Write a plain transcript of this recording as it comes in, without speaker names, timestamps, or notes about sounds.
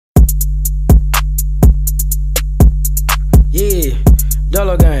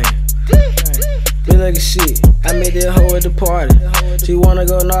like a shit. I met that hoe at the party. She wanna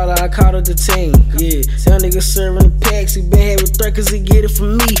go gnarly, I called her the team. Yeah, some nigga serving the packs. He been having threat cause he get it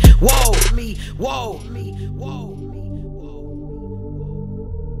from me. Whoa, whoa.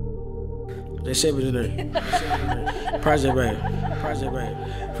 That shit was in there. Project baby.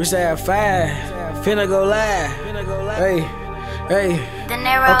 Freestyle 5. Finna go live. Hey.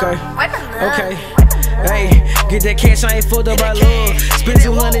 Okay. Hey, get that cash, I ain't fucked up by love. Spend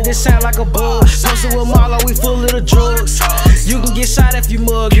 200, this sound like a bug. Posted with Marlo, we full of the drugs. You can get shot if you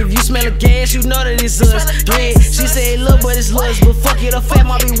mug. If you smell a gas, you know that it's us. Yeah, she said look, but it's lust. But fuck it, her fat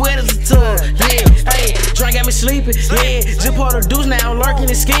might be wet as a tub. Yeah, hey, drink got me sleeping. Yeah, just part of deuce now, I'm lurking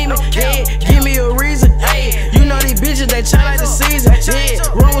and scheming. Yeah, give me a reason. Hey, you know these bitches, they try like the season. Yeah,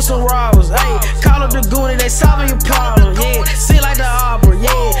 run with some robbers. Hey, call up the Goonie, they solving your problem. Yeah, sit like the opera.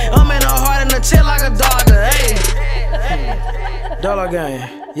 Yeah, I'm in her heart and her chest like a doctor. Hey, dollar gang.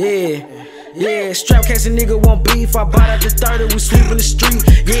 Yeah, strap case a nigga want beef. I bought out the 30, we sweepin' the street.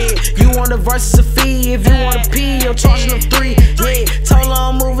 Yeah, you want the versus a fee. If you want a P, you're charging them 3. Yeah, told her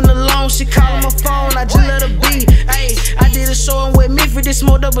I'm moving along. She callin' my phone, I just let her be. Hey, I did a show with me for this,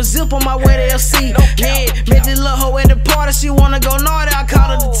 smoked up a zip on my way to FC. Yeah, met this little hoe at the party. She wanna go naughty, I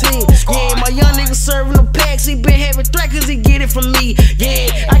called her the team. Yeah, my young nigga serving them packs. He been having threat cause he get it from me.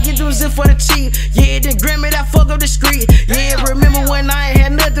 Yeah, I get them zip for the cheap. Yeah, then grab me that fuck up the street. Yeah, remember when I ain't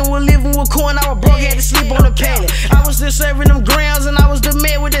had nothing, was living with corn, I was broke, had to sleep on the pallet. I was still serving them grounds and I was the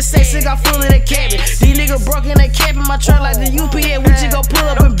man with that sex, got full of that cabin. These niggas broke in that cap in my truck like the UPS, we just go pull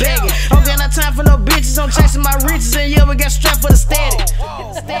up and bag it. I don't got no time for no bitches, I'm chasing my riches and yeah, we got strapped for the static.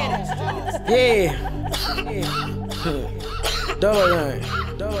 Yeah. Dollar line.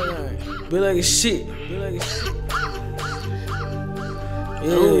 Be like a shit.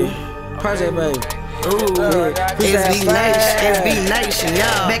 Yeah. Project baby. BNation,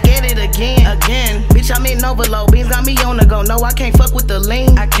 y'all. Back at it again. Bitch, I'm in overload. Beans got me on the go. No, I can't fuck with the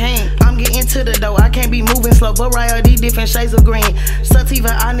lean. I can't. I'm getting to the dough. I can't be moving slow. Variety, different shades of green.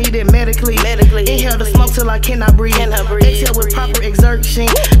 Sativa, I need it medically. Inhale the smoke till I cannot breathe. Exhale with proper exertion.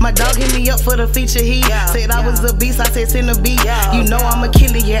 My dog hit me up for the feature. He said I was a beast. I said send a beat. You know I'm a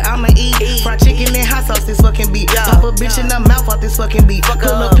killer, yeah, I'ma eat. Fried chicken and hot sauce, this fucking beat. Pop a bitch in the mouth off this fucking beat.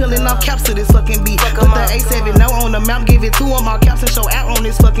 Pull up peeling off caps to this fucking beat. Put the A7 no on the mouth, give it 2 on my caps and show out on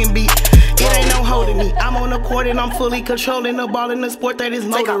this fucking beat. It ain't no holding me. I'm on the court and I'm fully controlling the ball in the sport that is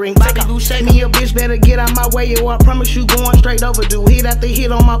motoring. Take a shake me, a bitch better get out my way, or I promise you going straight overdue. Hit after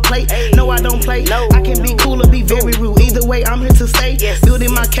hit on my plate. No, I don't play. I can be cool or be very rude. Either way, I'm here to stay.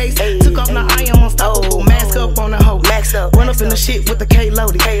 Building my case. Took off now I am unstoppable. Mask up on the hoe. Run up in the shit with the K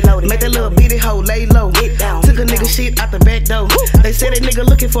loaded. Make that little bitty hoe lay low. Took a nigga shit out the back door. They said that nigga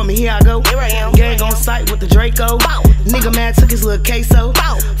looking for me. Here I go. Gang on sight with the Draco. Nigga mad took his little queso.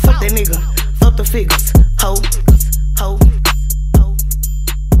 Fuck that nigga. Up the figures. Ho.